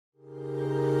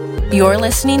You're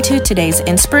listening to today's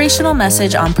inspirational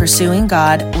message on pursuing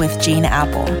God with Gene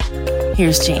Apple.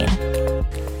 Here's Gene.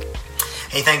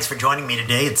 Hey, thanks for joining me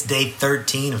today. It's day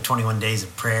 13 of 21 Days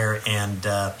of Prayer, and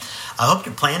I hope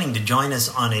you're planning to join us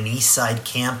on an Eastside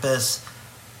campus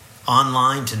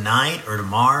online tonight or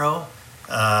tomorrow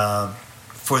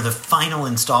for the final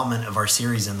installment of our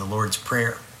series in the Lord's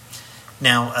Prayer.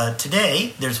 Now,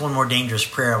 today, there's one more dangerous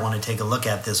prayer I want to take a look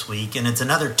at this week, and it's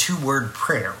another two-word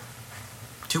prayer.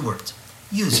 2 words.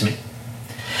 Use me.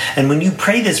 And when you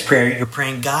pray this prayer, you're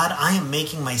praying, God, I am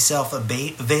making myself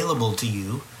available to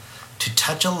you to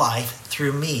touch a life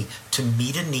through me, to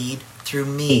meet a need through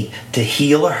me, to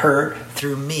heal a hurt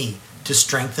through me, to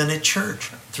strengthen a church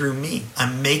through me.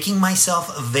 I'm making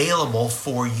myself available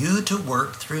for you to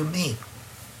work through me.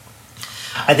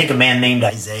 I think a man named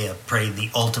Isaiah prayed the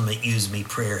ultimate use me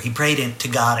prayer. He prayed to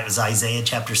God. It was Isaiah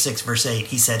chapter 6, verse 8.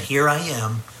 He said, here I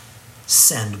am,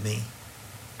 send me.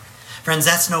 Friends,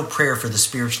 that's no prayer for the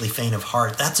spiritually faint of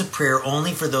heart. That's a prayer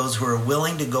only for those who are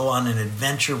willing to go on an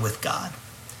adventure with God.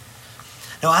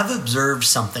 Now, I've observed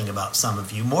something about some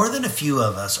of you. More than a few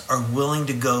of us are willing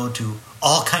to go to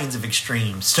all kinds of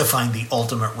extremes to find the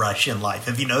ultimate rush in life.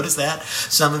 Have you noticed that?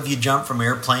 Some of you jump from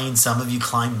airplanes. Some of you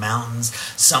climb mountains.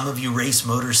 Some of you race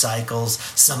motorcycles.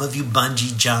 Some of you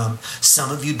bungee jump. Some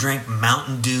of you drink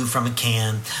Mountain Dew from a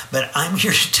can. But I'm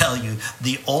here to tell you,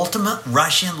 the ultimate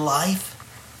rush in life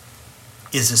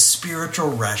is a spiritual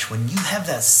rush when you have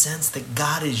that sense that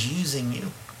God is using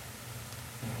you.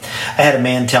 I had a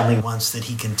man tell me once that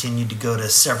he continued to go to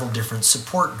several different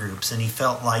support groups, and he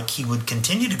felt like he would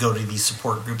continue to go to these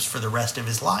support groups for the rest of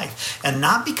his life. And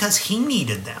not because he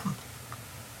needed them,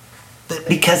 but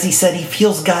because he said he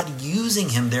feels God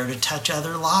using him there to touch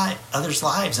others'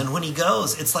 lives. And when he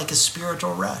goes, it's like a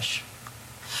spiritual rush.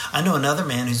 I know another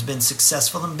man who's been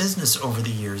successful in business over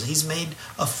the years. He's made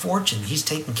a fortune. He's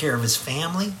taken care of his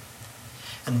family.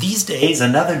 And these days,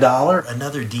 another dollar,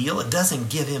 another deal, it doesn't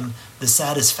give him the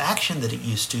satisfaction that it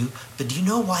used to. But do you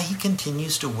know why he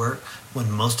continues to work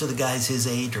when most of the guys his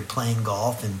age are playing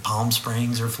golf in Palm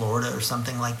Springs or Florida or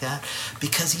something like that?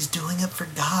 Because he's doing it for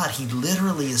God. He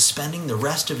literally is spending the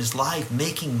rest of his life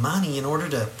making money in order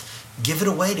to give it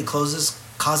away to causes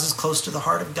close to the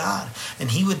heart of God.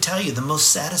 And he would tell you, the most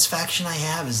satisfaction I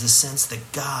have is the sense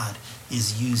that God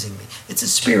is using me. It's a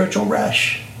spiritual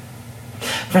rush.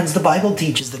 Friends, the Bible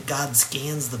teaches that God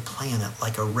scans the planet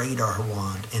like a radar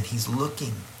wand, and he's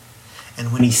looking.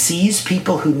 And when he sees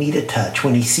people who need a touch,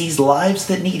 when he sees lives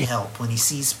that need help, when he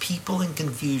sees people in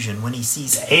confusion, when he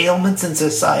sees ailments in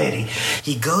society,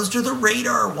 he goes to the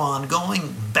radar wand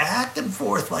going back and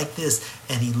forth like this,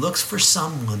 and he looks for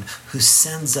someone who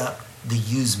sends up the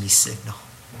use me signal.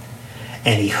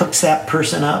 And he hooks that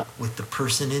person up with the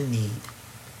person in need.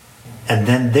 And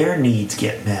then their needs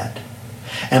get met.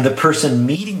 And the person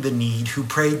meeting the need who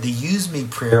prayed the use me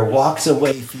prayer walks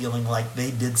away feeling like they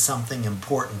did something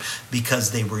important because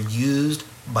they were used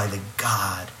by the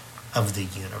God of the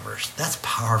universe. That's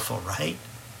powerful, right?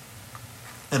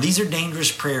 Now, these are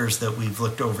dangerous prayers that we've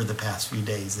looked over the past few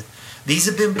days. These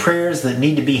have been prayers that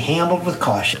need to be handled with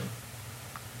caution.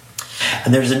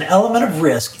 And there's an element of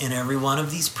risk in every one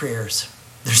of these prayers.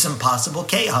 There's some possible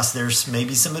chaos. There's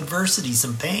maybe some adversity,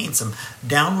 some pain, some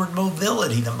downward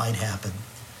mobility that might happen.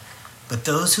 But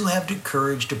those who have the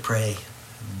courage to pray,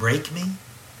 break me,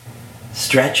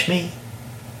 stretch me,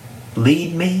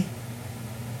 lead me,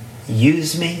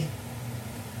 use me,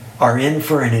 are in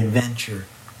for an adventure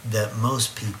that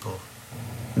most people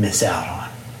miss out on.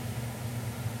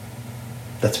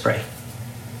 Let's pray.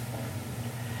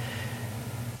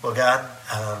 Well, God,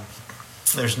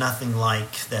 there's nothing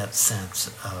like that sense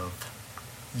of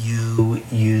you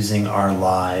using our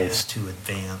lives to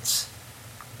advance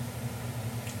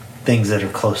things that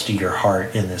are close to your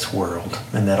heart in this world,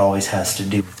 and that always has to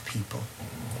do with people.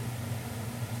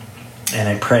 And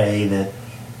I pray that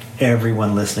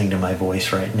everyone listening to my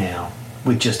voice right now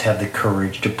would just have the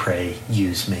courage to pray,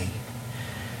 use me.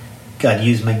 God,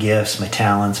 use my gifts, my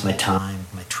talents, my time,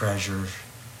 my treasures.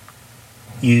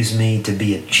 Use me to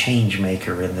be a change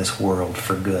maker in this world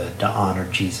for good, to honor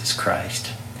Jesus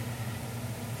Christ.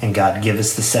 And God, give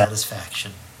us the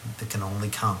satisfaction that can only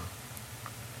come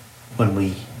when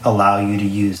we allow you to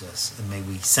use us. And may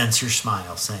we sense your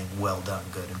smile saying, well done,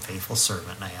 good and faithful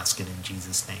servant. And I ask it in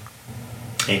Jesus' name.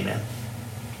 Amen.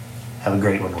 Have a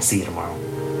great one. We'll see you tomorrow.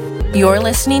 You're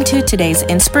listening to today's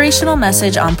inspirational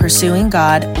message on pursuing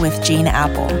God with Gene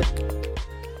Apple.